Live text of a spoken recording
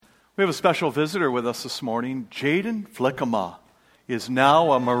We have a special visitor with us this morning. Jaden Flickema is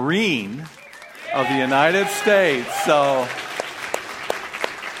now a Marine of the United States. So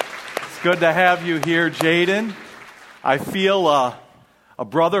it's good to have you here, Jaden. I feel a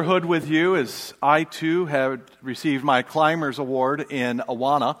brotherhood with you as I too have received my Climbers Award in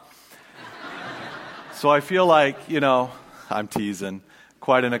Awana. So I feel like, I'm teasing,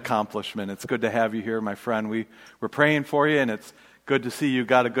 quite an accomplishment. It's good to have you here, my friend. We're praying for you, and it's good to see you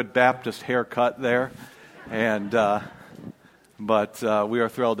got a good Baptist haircut there. But we are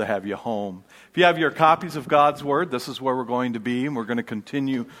thrilled to have you home. If you have your copies of God's Word, this is where we're going to be, and we're going to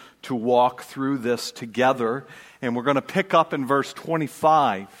continue to walk through this together. And we're going to pick up in verse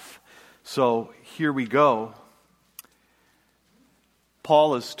 25. So here we go.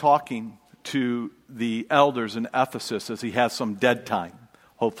 Paul is talking to the elders in Ephesus as he has some dead time.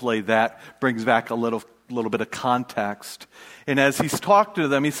 Hopefully that brings back a little bit of context. And as he's talking to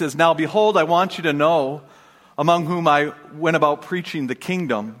them, he says, "Now behold, I want you to know, among whom I went about preaching the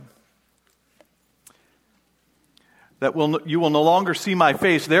kingdom, that you will no longer see my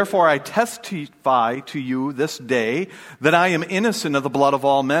face. Therefore I testify to you this day that I am innocent of the blood of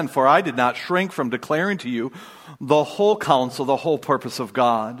all men, for I did not shrink from declaring to you the whole counsel, the whole purpose of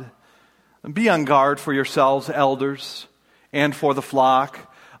God. Be on guard for yourselves, elders, and for the flock,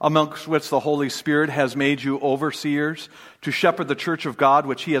 amongst which the Holy Spirit has made you overseers, to shepherd the church of God,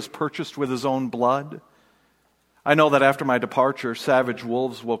 which he has purchased with his own blood. I know that after my departure, savage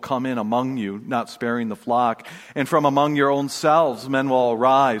wolves will come in among you, not sparing the flock. And from among your own selves, men will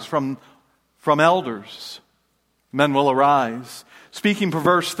arise. From elders, men will arise, speaking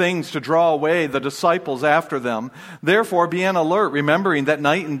perverse things to draw away the disciples after them. Therefore, be on alert, remembering that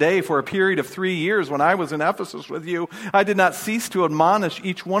night and day for a period of 3 years when I was in Ephesus with you, I did not cease to admonish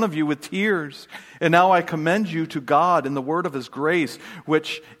each one of you with tears. And now I commend you to God in the word of his grace,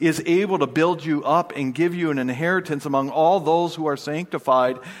 which is able to build you up and give you an inheritance among all those who are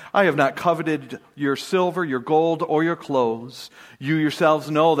sanctified. I have not coveted your silver, your gold, or your clothes. You yourselves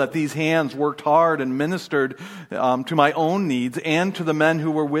know that these hands worked hard and ministered to my own needs and to the men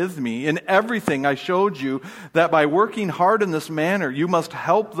who were with me. In everything I showed you that by working hard in this manner, you must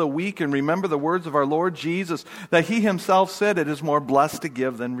help the weak and remember the words of our Lord Jesus, that he himself said, it is more blessed to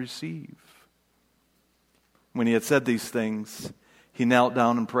give than receive. When he had said these things, he knelt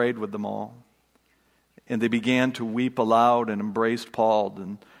down and prayed with them all. And they began to weep aloud and embraced Paul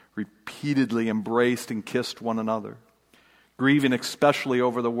and repeatedly embraced and kissed one another, grieving especially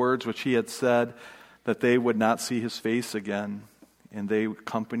over the words which he had said, that they would not see his face again. And they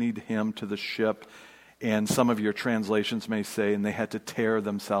accompanied him to the ship. And some of your translations may say, and they had to tear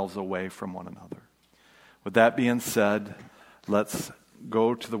themselves away from one another. With that being said, let's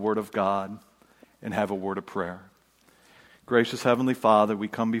go to the Word of God and have a word of prayer. Gracious Heavenly Father, we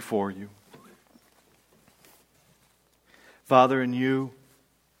come before you. Father, in you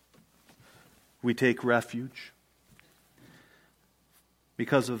we take refuge.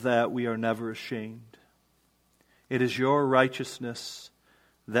 Because of that, we are never ashamed. It is your righteousness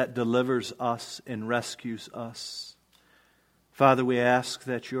that delivers us and rescues us. Father, we ask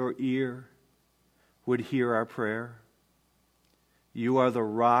that your ear would hear our prayer. You are the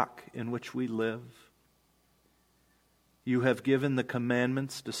rock in which we live. You have given the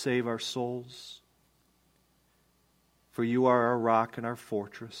commandments to save our souls. For you are our rock and our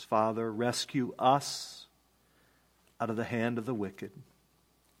fortress. Father, rescue us out of the hand of the wicked.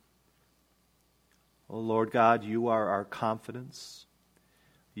 Oh Lord God, you are our confidence.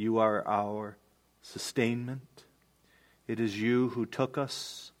 You are our sustainment. It is you who took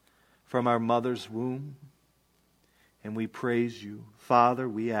us from our mother's womb. And we praise you. Father,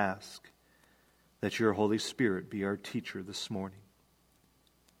 we ask that your Holy Spirit be our teacher this morning.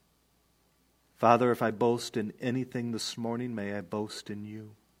 Father, if I boast in anything this morning, may I boast in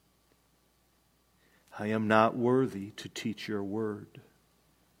you. I am not worthy to teach your word.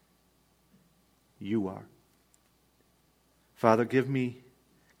 You are. Father, give me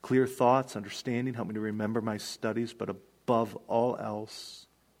clear thoughts, understanding. Help me to remember my studies, but above all else,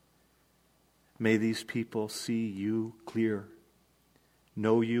 may these people see you clear,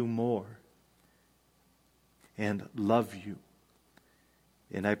 know you more, and love you.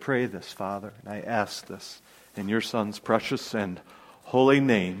 And I pray this, Father, and I ask this in your Son's precious and holy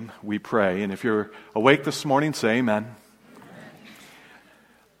name we pray. And if you're awake this morning, say amen.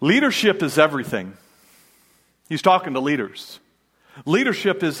 Leadership is everything. He's talking to leaders.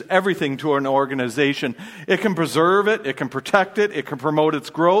 Leadership is everything to an organization. It can preserve it, it can protect it, it can promote its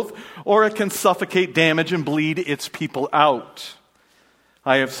growth, or it can suffocate, damage, and bleed its people out.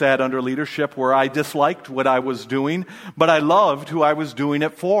 I have sat under leadership where I disliked what I was doing, but I loved who I was doing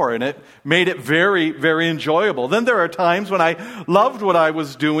it for, and it made it very, very enjoyable. Then there are times when I loved what I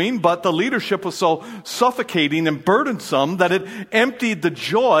was doing, but the leadership was so suffocating and burdensome that it emptied the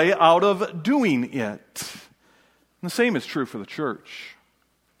joy out of doing it. And the same is true for the church.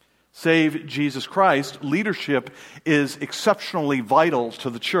 Save Jesus Christ, leadership is exceptionally vital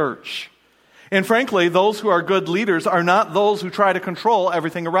to the church. And frankly, those who are good leaders are not those who try to control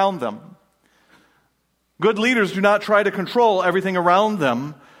everything around them. Good leaders do not try to control everything around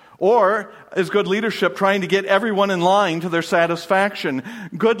them, or is good leadership trying to get everyone in line to their satisfaction.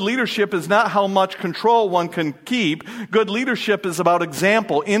 Good leadership is not how much control one can keep. Good leadership is about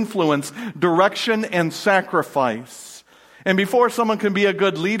example, influence, direction, and sacrifice. And before someone can be a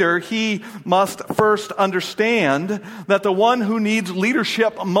good leader, he must first understand that the one who needs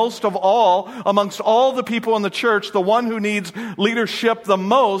leadership most of all, amongst all the people in the church, the one who needs leadership the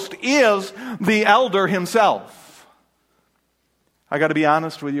most is the elder himself. I got to be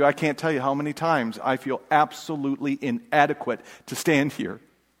honest with you, I can't tell you how many times I feel absolutely inadequate to stand here.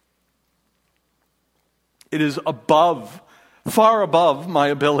 It is far above my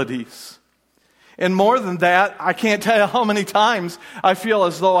abilities. And more than that, I can't tell you how many times I feel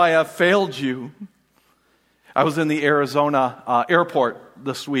as though I have failed you. I was in the Arizona airport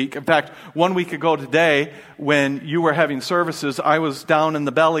this week. In fact, 1 week ago today, when you were having services, I was down in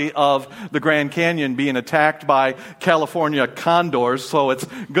the belly of the Grand Canyon being attacked by California condors, so it's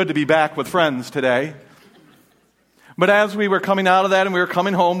good to be back with friends today. But as we were coming out of that and we were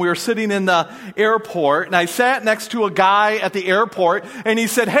coming home, we were sitting in the airport, and I sat next to a guy at the airport, and he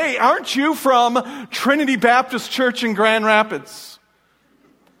said, "Hey, aren't you from Trinity Baptist Church in Grand Rapids?"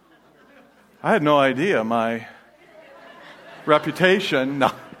 I had no idea my reputation.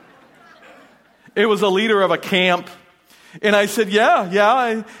 No. It was a leader of a camp. And I said,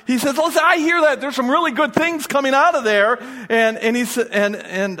 yeah. He says, "Listen, I hear that there's some really good things coming out of there." And he said,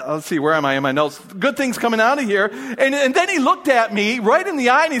 and let's see, where am I in my notes? Good things coming out of here. And then he looked at me right in the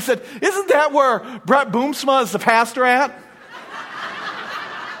eye and he said, "Isn't that where Brett Boomsma is the pastor at?"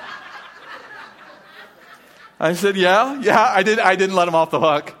 I said, yeah, I didn't let him off the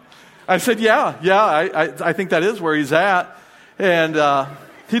hook. I said, yeah, I think that is where he's at. And,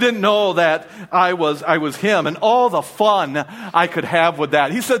 he didn't know that I was him and all the fun I could have with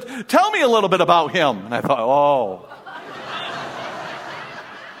that. He said, "Tell me a little bit about him." And I thought, oh.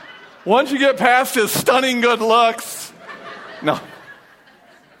 Once you get past his stunning good looks. No.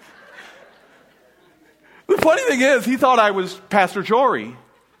 The funny thing is, he thought I was Pastor Jory,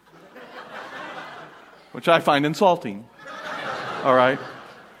 which I find insulting. All right.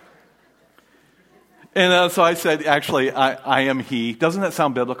 And so I said, "Actually, I am he." Doesn't that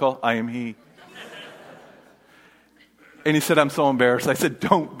sound biblical? I am he. And he said, "I'm so embarrassed." I said,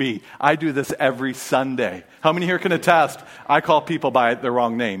 "Don't be. I do this every Sunday." How many here can attest? I call people by their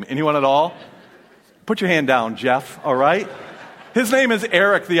wrong name. Anyone at all? Put your hand down, Jeff, all right? His name is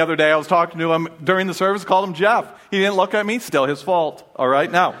Eric. The other day I was talking to him during the service, called him Jeff. He didn't look at me, still his fault, all right?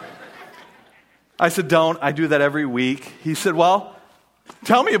 Now, I said, "Don't. I do that every week." He said, "Well,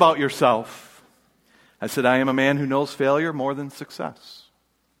 tell me about yourself." I said, "I am a man who knows failure more than success.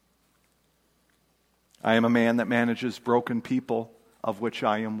 I am a man that manages broken people, of which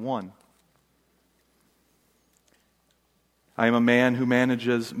I am one. I am a man who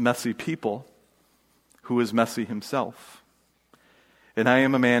manages messy people, who is messy himself. And I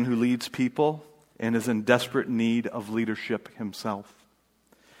am a man who leads people and is in desperate need of leadership himself.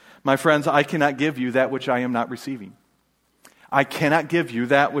 My friends, I cannot give you that which I am not receiving. I cannot give you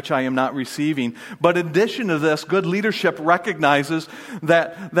that which I am not receiving." But in addition to this, good leadership recognizes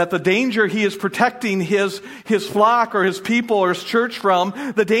that the danger he is protecting his flock or his people or his church from,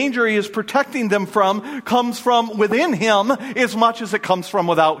 the danger he is protecting them from, comes from within him as much as it comes from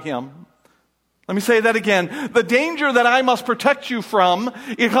without him. Let me say that again. The danger that I must protect you from,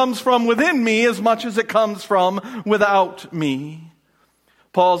 it comes from within me as much as it comes from without me.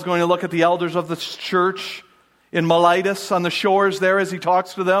 Paul's going to look at the elders of the church in Miletus on the shores there as he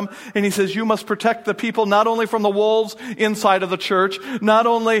talks to them. And he says, you must protect the people not only from the wolves inside of the church, not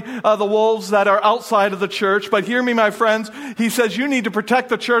only the wolves that are outside of the church, but hear me, my friends, he says you need to protect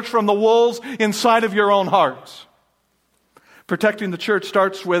the church from the wolves inside of your own heart. Protecting the church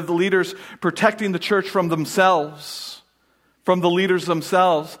starts with the leaders protecting the church from themselves, from the leaders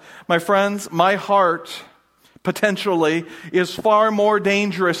themselves. My friends, my heart potentially is far more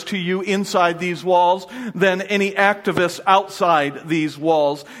dangerous to you inside these walls than any activist outside these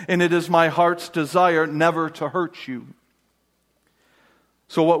walls. And it is my heart's desire never to hurt you.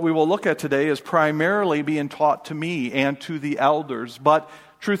 So what we will look at today is primarily being taught to me and to the elders. But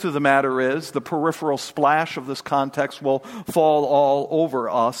truth of the matter is, the peripheral splash of this context will fall all over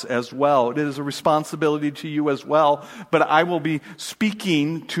us as well. It is a responsibility to you as well, but I will be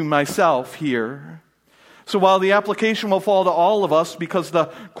speaking to myself here. So while the application will fall to all of us because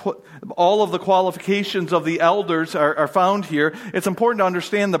all of the qualifications of the elders are found here, it's important to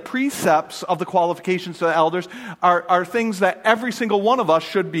understand the precepts of the qualifications to the elders are things that every single one of us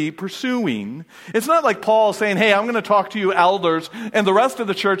should be pursuing. It's not like Paul saying, hey, I'm going to talk to you elders, and the rest of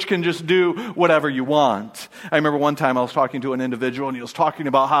the church can just do whatever you want. I remember one time I was talking to an individual, and he was talking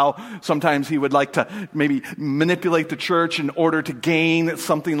about how sometimes he would like to maybe manipulate the church in order to gain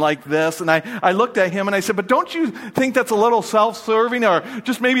something like this. And I looked at him and I said, but don't you think that's a little self-serving or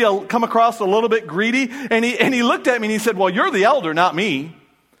just maybe come across a little bit greedy? And he looked at me and he said, well, you're the elder, not me.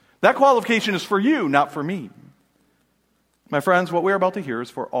 That qualification is for you, not for me. My friends, what we're about to hear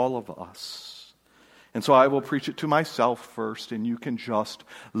is for all of us. And so I will preach it to myself first, and you can just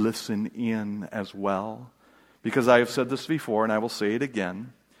listen in as well. Because I have said this before, and I will say it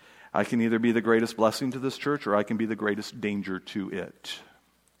again. I can either be the greatest blessing to this church, or I can be the greatest danger to it.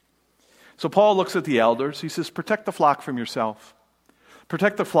 So Paul looks at the elders. He says, protect the flock from yourself.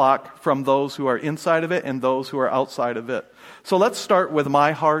 Protect the flock from those who are inside of it and those who are outside of it. So let's start with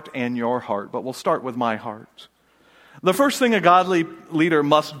my heart and your heart, but we'll start with my heart. The first thing a godly leader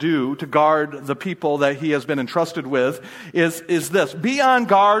must do to guard the people that he has been entrusted with is this: be on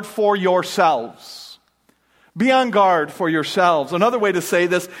guard for yourselves. Be on guard for yourselves. Another way to say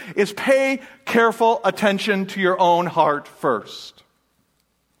this is pay careful attention to your own heart first.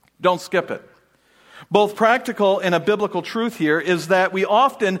 Don't skip it. Both practical and a biblical truth here is that we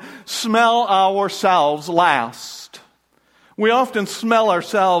often smell ourselves last. We often smell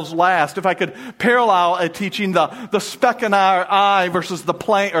ourselves last. If I could parallel a teaching, the speck in our eye versus the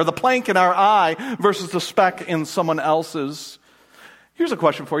plank, or the plank in our eye versus the speck in someone else's. Here's a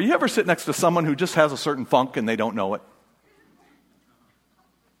question for you. You ever sit next to someone who just has a certain funk and they don't know it?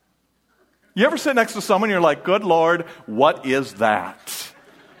 You ever sit next to someone and you're like, good Lord, what is that?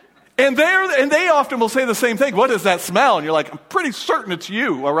 And they often will say the same thing. What is that smell? And you're like, I'm pretty certain it's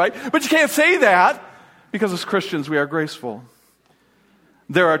you, all right? But you can't say that because as Christians, we are graceful.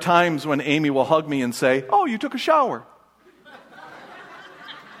 There are times when Amy will hug me and say, oh, you took a shower.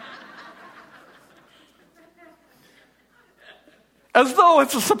 As though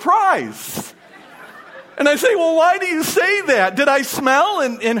it's a surprise. And I say, well, why do you say that? Did I smell?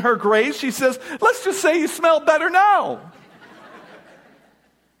 In her grace, she says, let's just say you smell better now.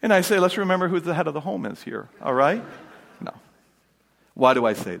 And I say, let's remember who the head of the home is here, all right? No. Why do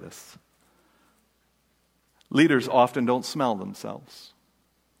I say this? Leaders often don't smell themselves.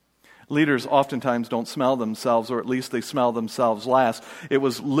 Leaders oftentimes don't smell themselves, or at least they smell themselves last. It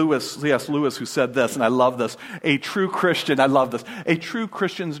was C.S. Lewis who said this, and I love this. A true Christian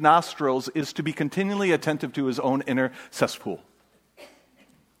Christian's nostrils is to be continually attentive to his own inner cesspool.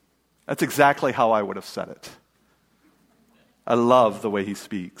 That's exactly how I would have said it. I love the way he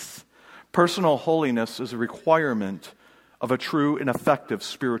speaks. Personal holiness is a requirement of a true and effective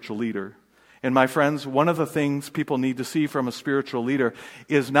spiritual leader. And my friends, one of the things people need to see from a spiritual leader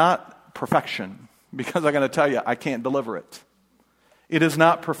is not perfection, because I'm going to tell you, I can't deliver it. It is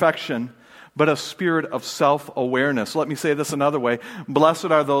not perfection, but a spirit of self-awareness. Let me say this another way. Blessed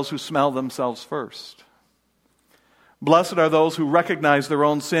are those who smell themselves first. Blessed are those who recognize their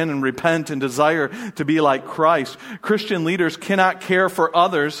own sin and repent and desire to be like Christ. Christian leaders cannot care for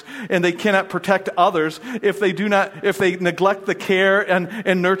others, and they cannot protect others if they neglect the care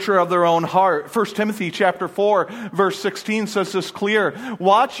and nurture of their own heart. 1 Timothy chapter 4, verse 16 says this clear.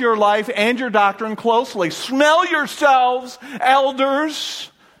 Watch your life and your doctrine closely. Smell yourselves, elders.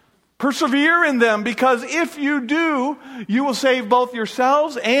 Persevere in them, because if you do, you will save both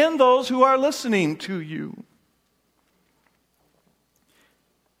yourselves and those who are listening to you.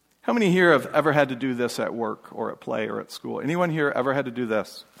 How many here have ever had to do this at work or at play or at school? Anyone here ever had to do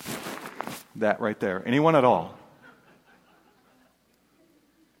this? That right there. Anyone at all?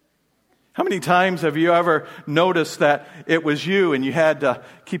 How many times have you ever noticed that it was you and you had to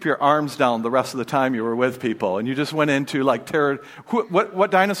keep your arms down the rest of the time you were with people, and you just went into like terror?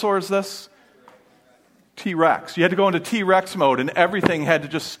 What dinosaur is this? T-Rex. You had to go into T-Rex mode, and everything had to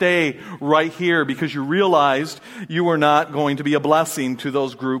just stay right here because you realized you were not going to be a blessing to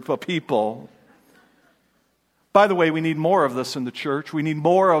those group of people. By the way, we need more of this in the church. We need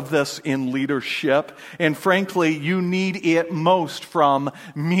more of this in leadership. And frankly, you need it most from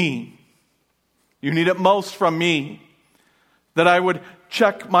me. You need it most from me. That I would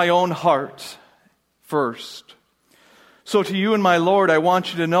check my own heart first. So to you and my Lord, I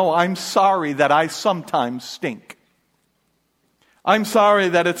want you to know I'm sorry that I sometimes stink. I'm sorry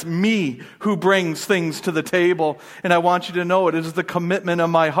that it's me who brings things to the table. And I want you to know it is the commitment of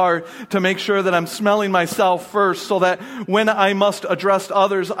my heart to make sure that I'm smelling myself first so that when I must address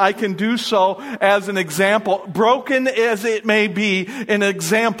others, I can do so as an example, broken as it may be, an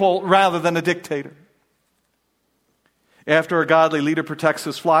example rather than a dictator. After a godly leader protects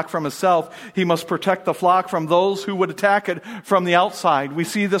his flock from himself, he must protect the flock from those who would attack it from the outside. We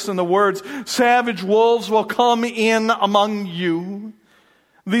see this in the words, savage wolves will come in among you.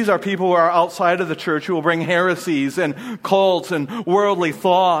 These are people who are outside of the church who will bring heresies and cults and worldly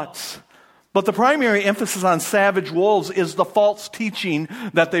thoughts. But the primary emphasis on savage wolves is the false teaching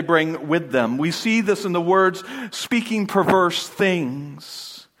that they bring with them. We see this in the words, speaking perverse things.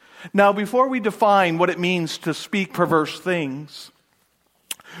 Now, before we define what it means to speak perverse things,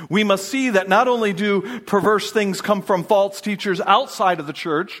 we must see that not only do perverse things come from false teachers outside of the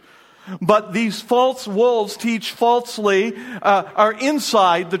church, but these false wolves teach falsely are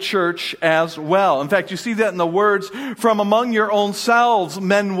inside the church as well. In fact, you see that in the words, from among your own selves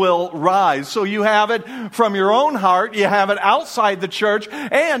men will rise. So you have it from your own heart, you have it outside the church,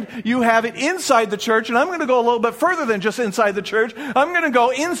 and you have it inside the church. And I'm going to go a little bit further than just inside the church. I'm going to go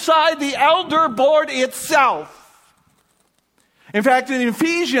inside the elder board itself. In fact, in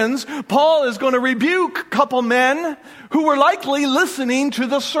Ephesians, Paul is going to rebuke a couple men who were likely listening to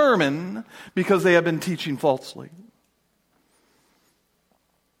the sermon because they have been teaching falsely.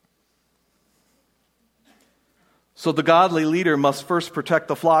 So the godly leader must first protect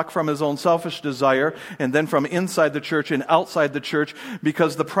the flock from his own selfish desire and then from inside the church and outside the church,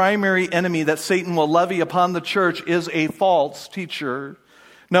 because the primary enemy that Satan will levy upon the church is a false teacher.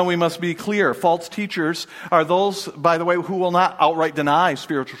 Now, we must be clear. False teachers are those, by the way, who will not outright deny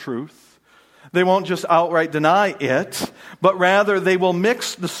spiritual truth. They won't just outright deny it, but rather they will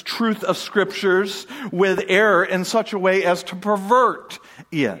mix the truth of Scriptures with error in such a way as to pervert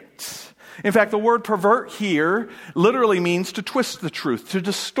it. In fact, the word pervert here literally means to twist the truth, to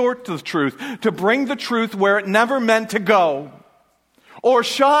distort the truth, to bring the truth where it never meant to go, or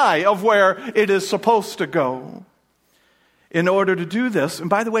shy of where it is supposed to go. In order to do this, and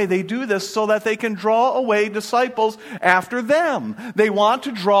by the way, they do this so that they can draw away disciples after them. They want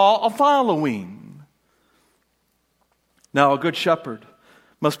to draw a following. Now, a good shepherd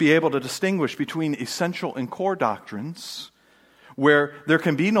must be able to distinguish between essential and core doctrines, where there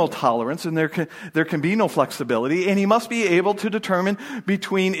can be no tolerance and there can be no flexibility, and he must be able to determine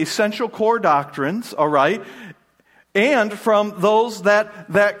between essential core doctrines, all right, and from those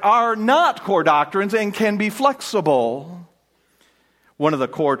that are not core doctrines and can be flexible. One of the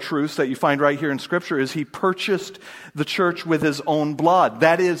core truths that you find right here in Scripture is he purchased the church with his own blood.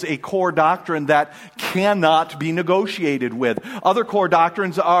 That is a core doctrine that cannot be negotiated with. Other core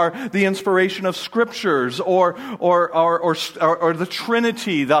doctrines are the inspiration of Scriptures or the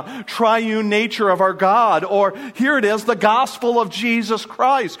Trinity, the triune nature of our God, or here it is, the gospel of Jesus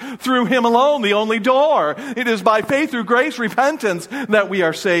Christ. Through him alone, the only door. It is by faith through grace, repentance that we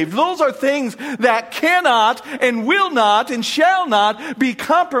are saved. Those are things that cannot and will not and shall not be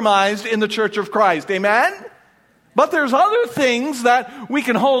compromised in the church of Christ. Amen? But there's other things that we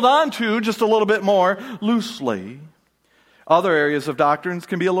can hold on to just a little bit more loosely. Other areas of doctrines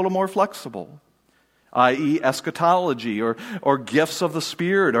can be a little more flexible, i.e. eschatology or gifts of the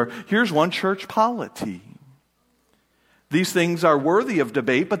Spirit, or here's one, church polity. These things are worthy of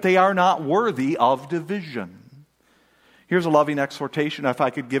debate, but they are not worthy of division. Here's a loving exhortation, if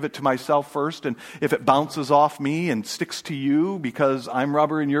I could give it to myself first, and if it bounces off me and sticks to you because I'm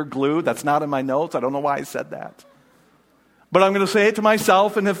rubber and you're glue, that's not in my notes. I don't know why I said that. But I'm going to say it to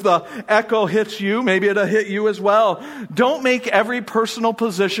myself, and if the echo hits you, maybe it'll hit you as well. Don't make every personal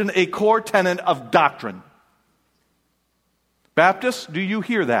position a core tenet of doctrine. Baptists, do you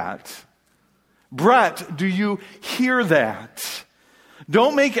hear that? Brett, do you hear that?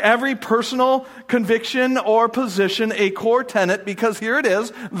 Don't make every personal conviction or position a core tenet, because here it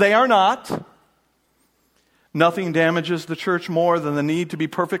is, they are not. Nothing damages the church more than the need to be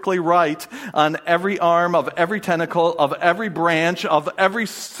perfectly right on every arm of every tentacle, of every branch, of every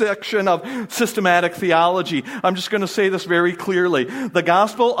section of systematic theology. I'm just going to say this very clearly. The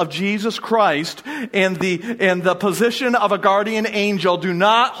gospel of Jesus Christ and the position of a guardian angel do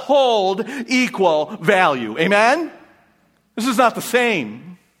not hold equal value. Amen? This is not the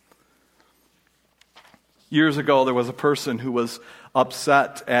same. Years ago, there was a person who was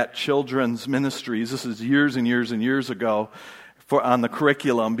upset at children's ministries. This is years and years and years ago on the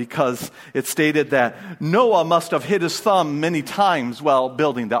curriculum, because it stated that Noah must have hit his thumb many times while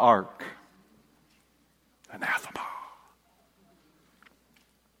building the ark. Anathema.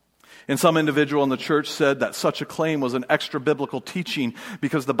 And some individual in the church said that such a claim was an extra biblical teaching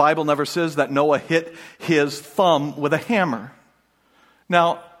because the Bible never says that Noah hit his thumb with a hammer.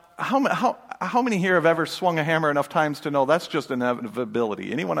 Now, how many here have ever swung a hammer enough times to know that's just an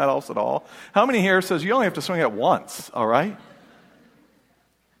inevitability? Anyone else at all? How many here says you only have to swing it once, all right?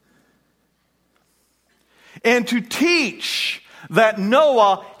 And to teach that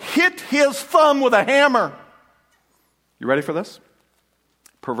Noah hit his thumb with a hammer. You ready for this?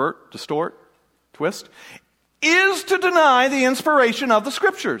 Pervert, distort, twist, is to deny the inspiration of the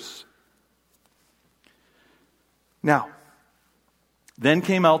Scriptures. Now, then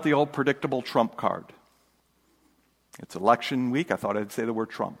came out the old predictable trump card. It's election week. I thought I'd say the word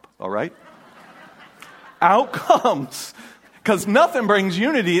Trump, all right? Out comes, because nothing brings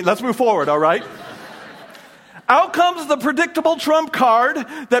unity. Let's move forward, all right? Out comes the predictable trump card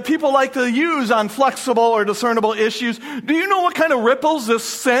that people like to use on flexible or discernible issues. Do you know what kind of ripples this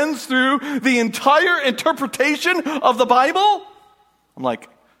sends through the entire interpretation of the Bible? I'm like,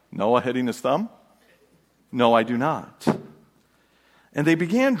 Noah hitting his thumb? No, I do not. And they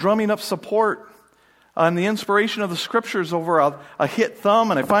began drumming up support on the inspiration of the Scriptures over a hit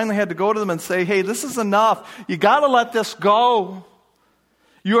thumb. And I finally had to go to them and say, hey, this is enough. You got to let this go.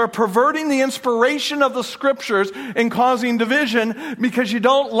 You are perverting the inspiration of the Scriptures and causing division because you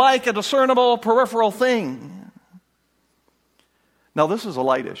don't like a discernible peripheral thing. Now, this is a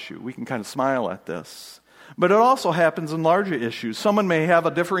light issue. We can kind of smile at this. But it also happens in larger issues. Someone may have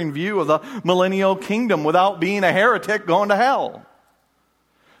a differing view of the millennial kingdom without being a heretic going to hell.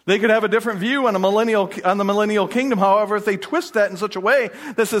 They could have a different view on the millennial kingdom. However, if they twist that in such a way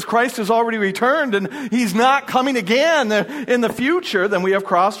that says Christ has already returned and he's not coming again in the future, then we have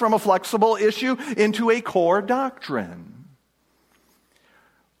crossed from a flexible issue into a core doctrine.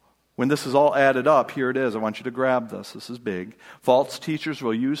 When this is all added up, here it is. I want you to grab this. This is big. False teachers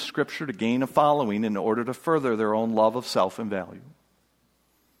will use Scripture to gain a following in order to further their own love of self and value.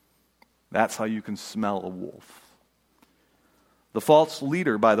 That's how you can smell a wolf. The false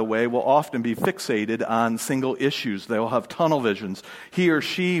leader, by the way, will often be fixated on single issues. They will have tunnel visions. He or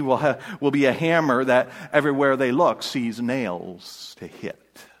she will be a hammer that everywhere they look sees nails to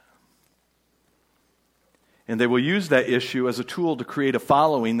hit. And they will use that issue as a tool to create a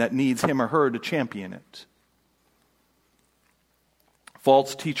following that needs him or her to champion it.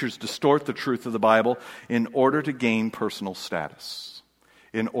 False teachers distort the truth of the Bible in order to gain personal status.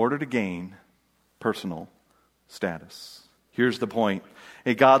 In order to gain personal status. Here's the point.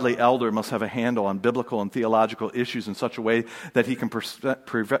 A godly elder must have a handle on biblical and theological issues in such a way that he can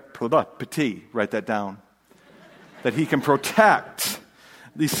write that down. That he can protect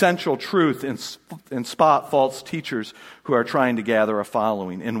the central truth and spot false teachers who are trying to gather a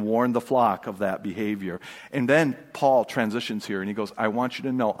following and warn the flock of that behavior. And then Paul transitions here and he goes, I want you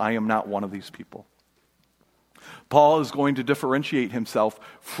to know I am not one of these people. Paul is going to differentiate himself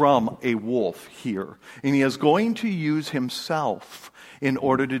from a wolf here. And he is going to use himself in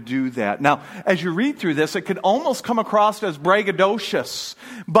order to do that. Now, as you read through this, it could almost come across as braggadocious.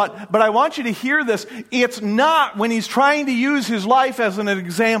 But I want you to hear this. It's not when he's trying to use his life as an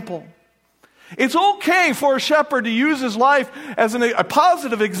example. It's okay for a shepherd to use his life as a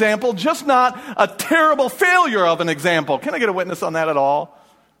positive example, just not a terrible failure of an example. Can I get a witness on that at all?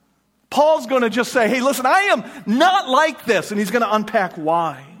 Paul's going to just say, hey, listen, I am not like this. And he's going to unpack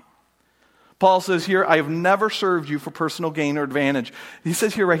why. Paul says here, I have never served you for personal gain or advantage. He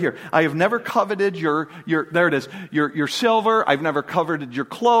says here, right here, I have never coveted your silver. I've never coveted your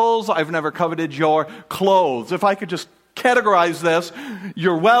clothes. I've never coveted your clothes. If I could just categorize this,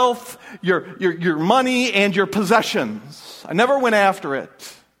 your wealth, your money, and your possessions. I never went after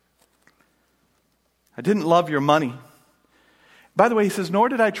it. I didn't love your money. By the way, he says, nor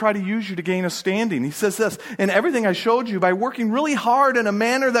did I try to use you to gain a standing. He says this, in everything I showed you by working really hard in a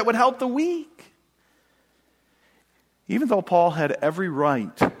manner that would help the weak. Even though Paul had every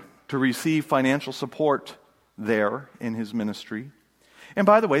right to receive financial support there in his ministry. And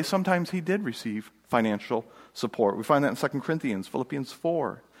by the way, sometimes he did receive financial support. We find that in 2 Corinthians, Philippians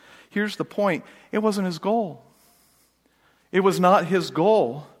 4. Here's the point. It wasn't his goal. It was not his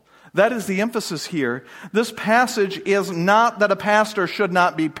goal. That is the emphasis here. This passage is not that a pastor should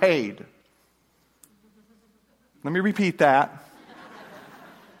not be paid. Let me repeat that.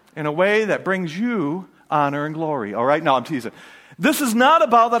 In a way that brings you honor and glory. All right? No, I'm teasing. This is not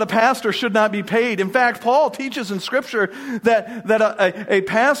about that a pastor should not be paid. In fact, Paul teaches in Scripture that a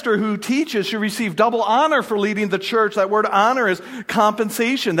pastor who teaches should receive double honor for leading the church. That word honor is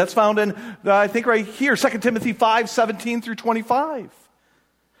compensation. That's found in, I think right here, 2 Timothy 5:17 through 25.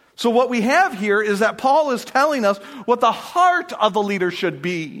 So what we have here is that Paul is telling us what the heart of the leader should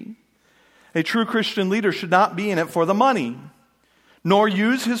be. A true Christian leader should not be in it for the money, nor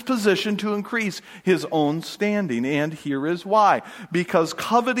use his position to increase his own standing. And here is why. Because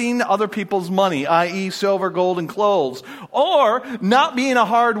coveting other people's money, i.e. silver, gold, and clothes, or not being a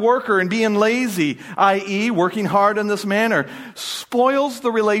hard worker and being lazy, i.e. working hard in this manner, spoils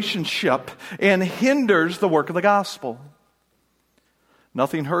the relationship and hinders the work of the gospel.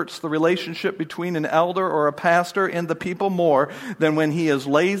 Nothing hurts the relationship between an elder or a pastor and the people more than when he is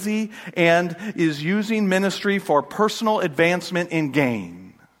lazy and is using ministry for personal advancement and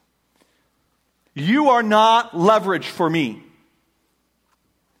gain. You are not leverage for me,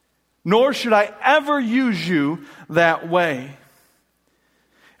 nor should I ever use you that way.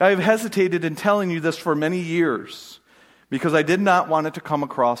 I have hesitated in telling you this for many years because I did not want it to come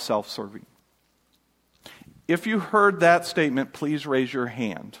across self-serving. If you heard that statement, please raise your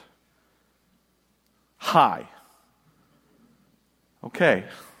hand. High. Okay.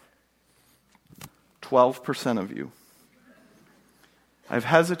 12% of you. I've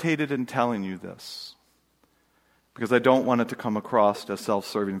hesitated in telling you this because I don't want it to come across as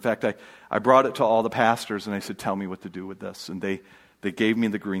self-serving. In fact, I brought it to all the pastors and I said, tell me what to do with this. And they gave me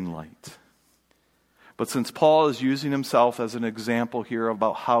the green light. But since Paul is using himself as an example here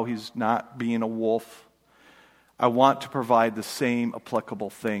about how he's not being a wolf, I want to provide the same applicable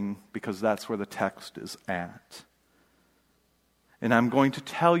thing because that's where the text is at. And I'm going to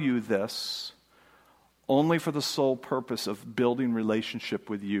tell you this only for the sole purpose of building relationship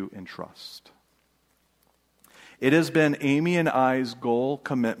with you and trust. It has been Amy and I's goal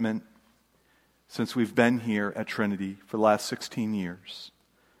commitment since we've been here at Trinity for the last 16 years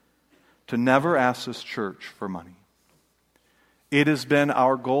to never ask this church for money. It has been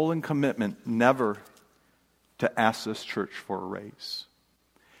our goal and commitment never to ask this church for a raise.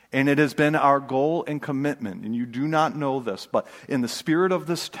 And it has been our goal and commitment, and you do not know this, but in the spirit of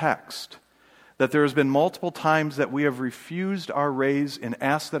this text, that there has been multiple times that we have refused our raise and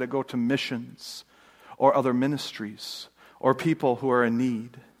asked that it go to missions or other ministries or people who are in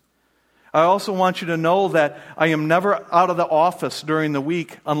need. I also want you to know that I am never out of the office during the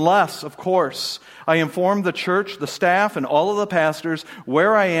week unless, of course, I inform the church, the staff, and all of the pastors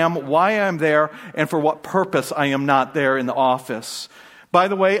where I am, why I'm there, and for what purpose I am not there in the office. By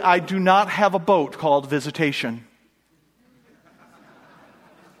the way, I do not have a boat called visitation.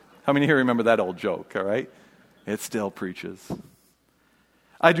 How many here remember that old joke, all right? It still preaches.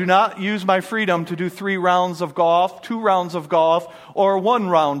 I do not use my freedom to do 3 rounds of golf, 2 rounds of golf, or 1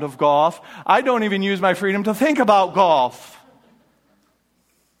 round of golf. I don't even use my freedom to think about golf.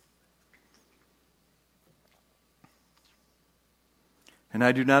 And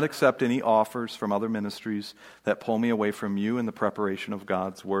I do not accept any offers from other ministries that pull me away from you in the preparation of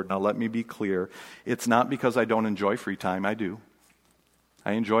God's Word. Now let me be clear. It's not because I don't enjoy free time. I do.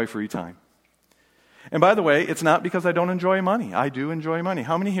 I enjoy free time. And by the way, it's not because I don't enjoy money. I do enjoy money.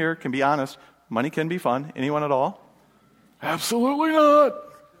 How many here can be honest? Money can be fun. Anyone at all? Absolutely not.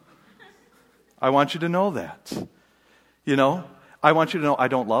 I want you to know that. You know, I want you to know I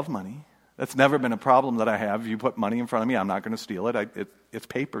don't love money. That's never been a problem that I have. If you put money in front of me, I'm not going to steal it. It's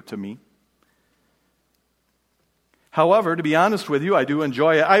paper to me. However, to be honest with you, I do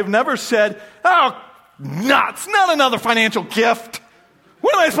enjoy it. I've never said, oh, nuts, not another financial gift.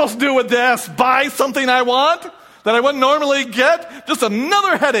 What am I supposed to do with this? Buy something I want that I wouldn't normally get? Just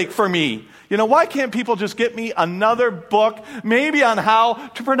another headache for me. You know, why can't people just get me another book, maybe on how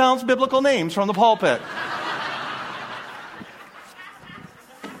to pronounce biblical names from the pulpit?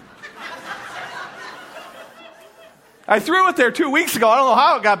 I threw it there 2 weeks ago. I don't know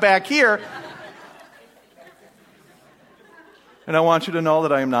how it got back here. And I want you to know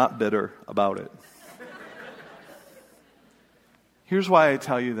that I am not bitter about it. Here's why I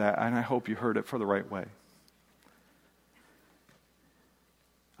tell you that, and I hope you heard it for the right way.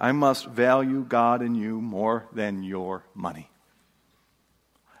 I must value God in you more than your money.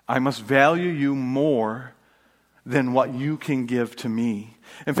 I must value you more than what you can give to me.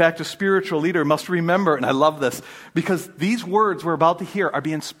 In fact, a spiritual leader must remember, and I love this, because these words we're about to hear are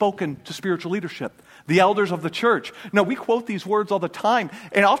being spoken to spiritual leadership, the elders of the church. Now, we quote these words all the time,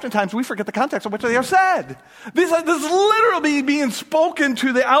 and oftentimes we forget the context of which they are said. This is literally being spoken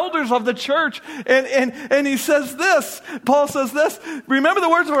to the elders of the church, and he says this, Paul says this, remember the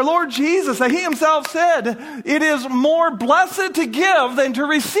words of our Lord Jesus that he himself said, it is more blessed to give than to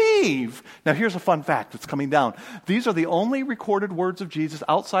receive. Now, here's a fun fact that's coming down. These are the only recorded words of Jesus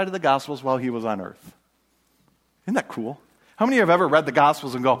outside of the Gospels while he was on earth. Isn't that cool? How many have ever read the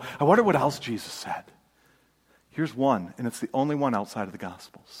Gospels and go, I wonder what else Jesus said? Here's one, and it's the only one outside of the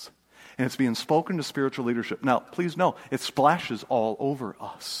Gospels. And it's being spoken to spiritual leadership. Now, please know, it splashes all over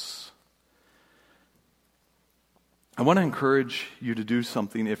us. I want to encourage you to do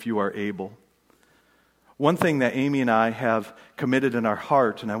something if you are able. One thing that Amy and I have committed in our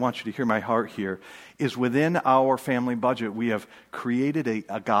heart, and I want you to hear my heart here, is within our family budget, we have created an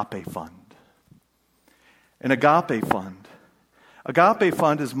agape fund. An agape fund. Agape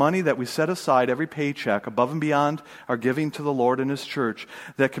fund is money that we set aside every paycheck above and beyond our giving to the Lord and His church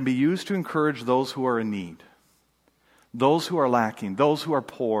that can be used to encourage those who are in need, those who are lacking, those who are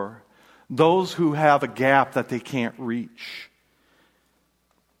poor, those who have a gap that they can't reach.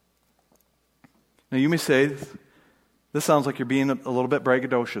 Now you may say, this sounds like you're being a little bit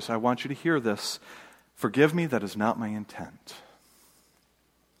braggadocious. I want you to hear this. Forgive me, that is not my intent.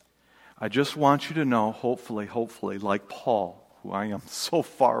 I just want you to know, hopefully, like Paul, who I am so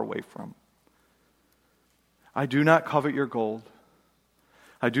far away from, I do not covet your gold.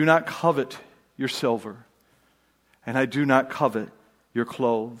 I do not covet your silver. And I do not covet your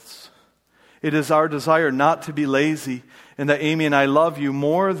clothes. It is our desire not to be lazy, and that Amy and I love you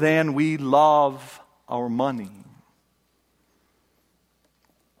more than we love our money.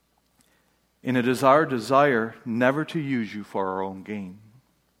 And it is our desire never to use you for our own gain.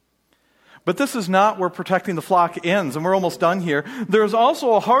 But this is not where protecting the flock ends, and we're almost done here. There's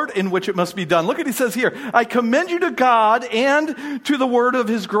also a heart in which it must be done. Look what he says here. I commend you to God and to the word of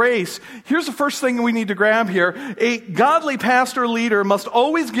His grace. Here's the first thing we need to grab here. A godly pastor leader must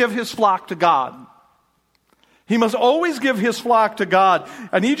always give his flock to God. He must always give his flock to God.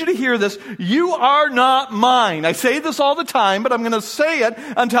 I need you to hear this. You are not mine. I say this all the time, but I'm going to say it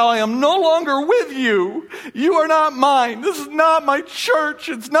until I am no longer with you. You are not mine. This is not my church.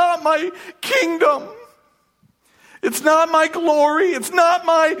 It's not my kingdom. It's not my glory. It's not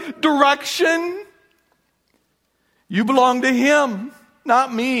my direction. You belong to Him,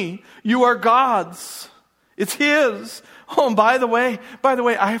 not me. You are God's. It's His. Oh, and by the way,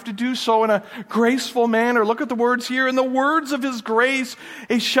 I have to do so in a graceful manner. Look at the words here. In the words of His grace,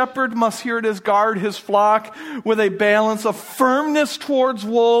 a shepherd must, here it is, guard his flock with a balance of firmness towards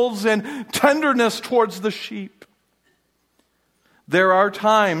wolves and tenderness towards the sheep. There are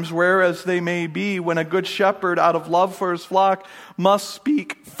times, whereas they may be, when a good shepherd, out of love for his flock, must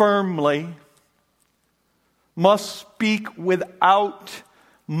speak firmly, must speak without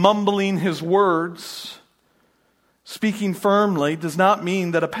mumbling his words. Speaking firmly does not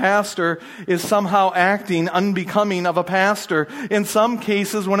mean that a pastor is somehow acting unbecoming of a pastor. In some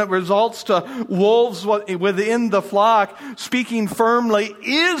cases, when it results to wolves within the flock, speaking firmly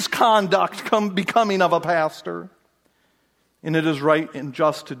is conduct becoming of a pastor. And it is right and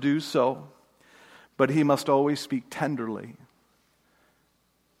just to do so. But he must always speak tenderly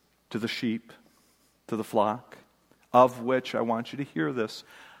to the sheep, to the flock, of which, I want you to hear this,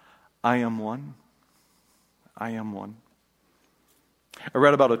 I am one. I am one. I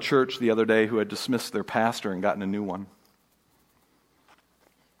read about a church the other day who had dismissed their pastor and gotten a new one.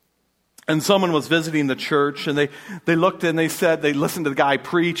 And someone was visiting the church, and they looked and they said, they listened to the guy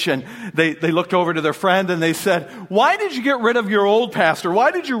preach, and they looked over to their friend and they said, why did you get rid of your old pastor? Why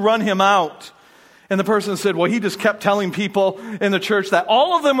did you run him out? And the person said, well, he just kept telling people in the church that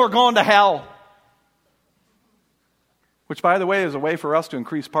all of them were going to hell. Which, by the way, is a way for us to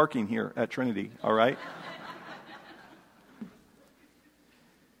increase parking here at Trinity, all right?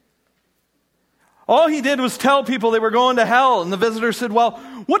 All he did was tell people they were going to hell. And the visitor said, well,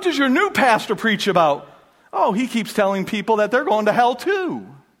 what does your new pastor preach about? Oh, he keeps telling people that they're going to hell too.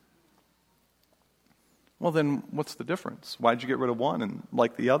 Well, then what's the difference? Why'd you get rid of one and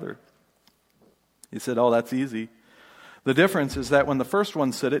like the other? He said, oh, that's easy. The difference is that when the first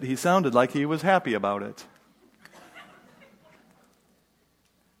one said it, he sounded like he was happy about it.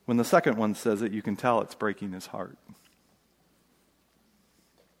 When the second one says it, you can tell it's breaking his heart.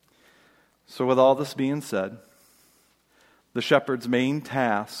 So with all this being said, the shepherd's main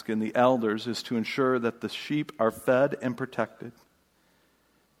task and the elders is to ensure that the sheep are fed and protected.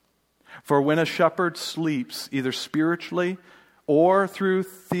 For when a shepherd sleeps, either spiritually or through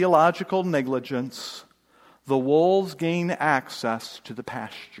theological negligence, the wolves gain access to the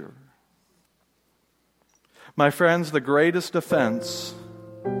pasture. My friends, the greatest offense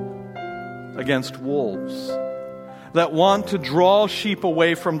against wolves that want to draw sheep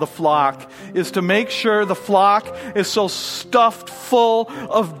away from the flock is to make sure the flock is so stuffed full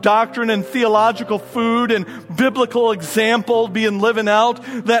of doctrine and theological food and biblical example being living out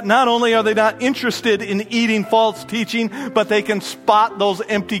that not only are they not interested in eating false teaching, but they can spot those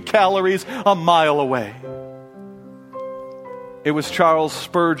empty calories a mile away. It was Charles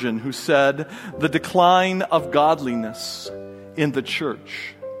Spurgeon who said, the decline of godliness in the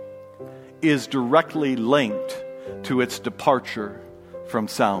church is directly linked to its departure from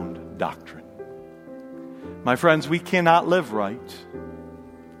sound doctrine. My friends, we cannot live right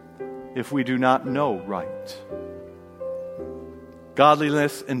if we do not know right.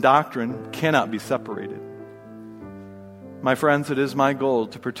 Godliness and doctrine cannot be separated. My friends, it is my goal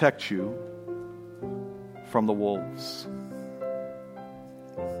to protect you from the wolves.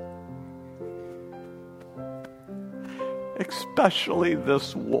 Especially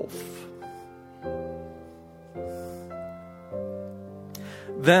this wolf.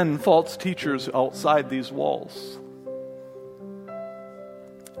 Then false teachers outside these walls.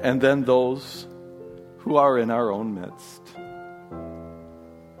 And then those who are in our own midst.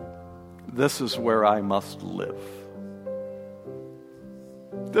 This is where I must live.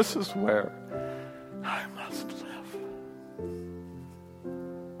 This is where I must live.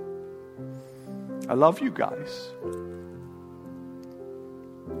 I love you guys.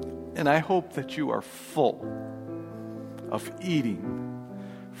 And I hope that you are full of eating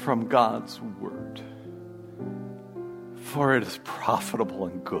from God's word. For it is profitable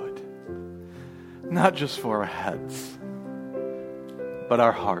and good. Not just for our heads, but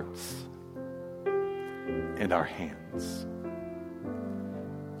our hearts and our hands.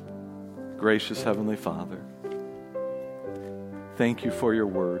 Gracious Heavenly Father, thank you for your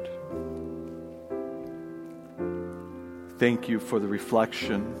word. Thank you for the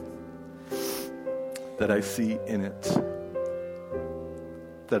reflection that I see in it,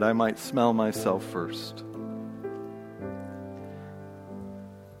 that I might smell myself first.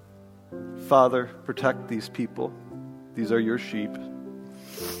 Father, protect these people. These are your sheep.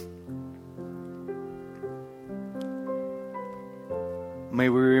 May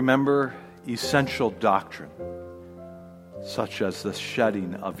we remember essential doctrine, such as the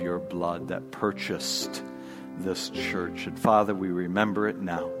shedding of your blood that purchased this church. And Father, we remember it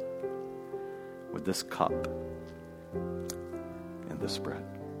now with this cup and this bread.